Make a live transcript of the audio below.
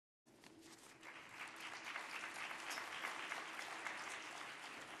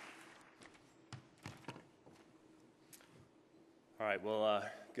All right, well,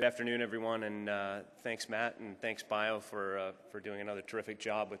 good afternoon, everyone, and thanks, Matt, and thanks, Bio, for doing another terrific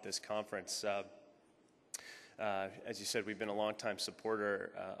job with this conference. As you said, we've been a longtime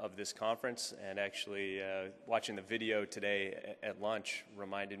supporter of this conference, and actually watching the video today at lunch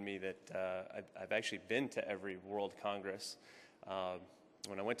reminded me that I've actually been to every World Congress.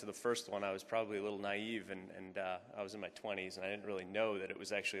 When I went to the first one, I was probably a little naive, and I was in my 20s, and I didn't really know that it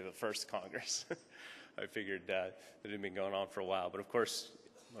was actually the first Congress. I figured that it had been going on for a while, but of course,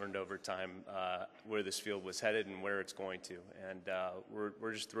 learned over time where this field was headed and where it's going to, and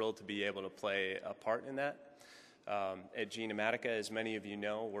we're just thrilled to be able to play a part in that. At Genomatica, as many of you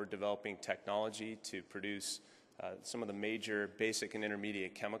know, we're developing technology to produce some of the major basic and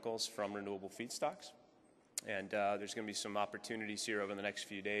intermediate chemicals from renewable feedstocks. And there's going to be some opportunities here over the next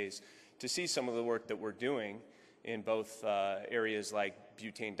few days to see some of the work that we're doing in both areas like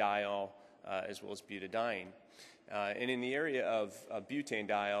butanediol as well as butadiene. And in the area of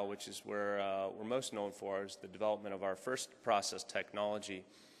butanediol, which is where we're most known for, is the development of our first process technology.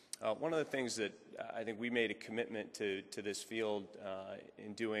 One of the things that I think we made a commitment to this field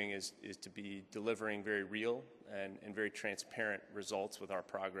in doing is to be delivering very real and very transparent results with our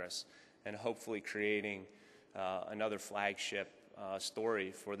progress, and hopefully creating another flagship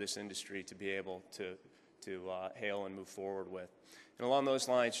story for this industry to be able to hail and move forward with. And along those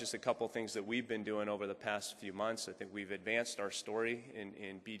lines, just a couple of things that we've been doing over the past few months. I think we've advanced our story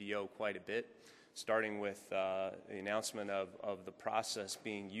in BDO quite a bit, starting with the announcement of the process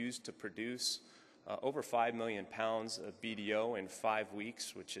being used to produce over 5 million pounds of BDO in 5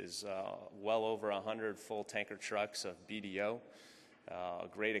 weeks, which is well over 100 full tanker trucks of BDO. A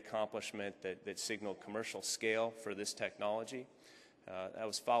great accomplishment that signaled commercial scale for this technology. That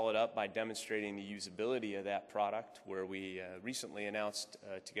was followed up by demonstrating the usability of that product, where we recently announced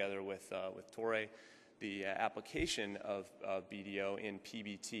together with Torre the application of BDO in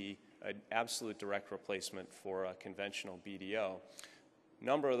PBT, an absolute direct replacement for conventional BDO. A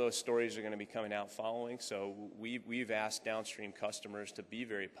number of those stories are going to be coming out following, so we've asked downstream customers to be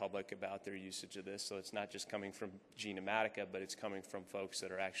very public about their usage of this, so it's not just coming from Genomatica, but it's coming from folks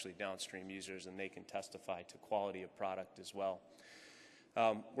that are actually downstream users, and they can testify to quality of product as well.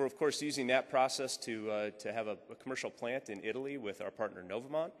 We're, of course, using that process to have a commercial plant in Italy with our partner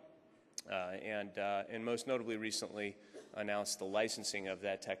Novamont, and most notably recently announced the licensing of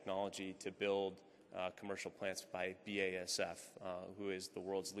that technology to build commercial plants by BASF, who is the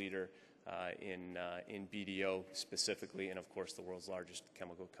world's leader in BDO specifically, and of course the world's largest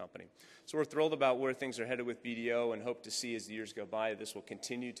chemical company. So we're thrilled about where things are headed with BDO, and hope to see as the years go by this will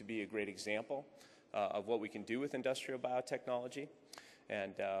continue to be a great example of what we can do with industrial biotechnology.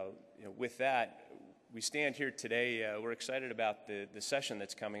 And with that, we stand here today, we're excited about the session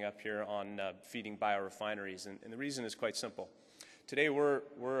that's coming up here on feeding biorefineries, and the reason is quite simple. Today we're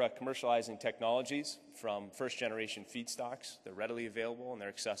commercializing technologies from first-generation feedstocks. They're readily available and they're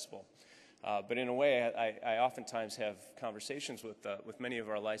accessible. But in a way, I oftentimes have conversations with many of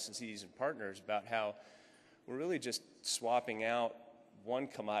our licensees and partners about how we're really just swapping out one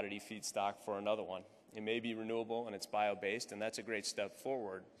commodity feedstock for another one. It may be renewable and it's bio-based, and that's a great step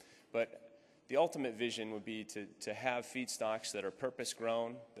forward. But the ultimate vision would be to have feedstocks that are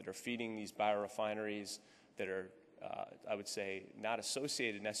purpose-grown, that are feeding these biorefineries, that are, I would say, not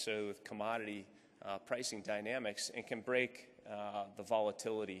associated necessarily with commodity pricing dynamics, and can break the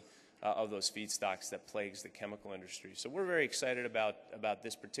volatility of those feedstocks that plagues the chemical industry. So we're very excited about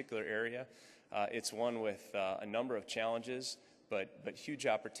this particular area. It's one with a number of challenges, but huge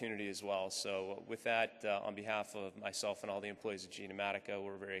opportunity as well. So with that, on behalf of myself and all the employees at Genomatica,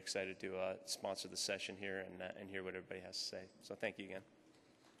 we're very excited to sponsor the session here and hear what everybody has to say. So thank you again.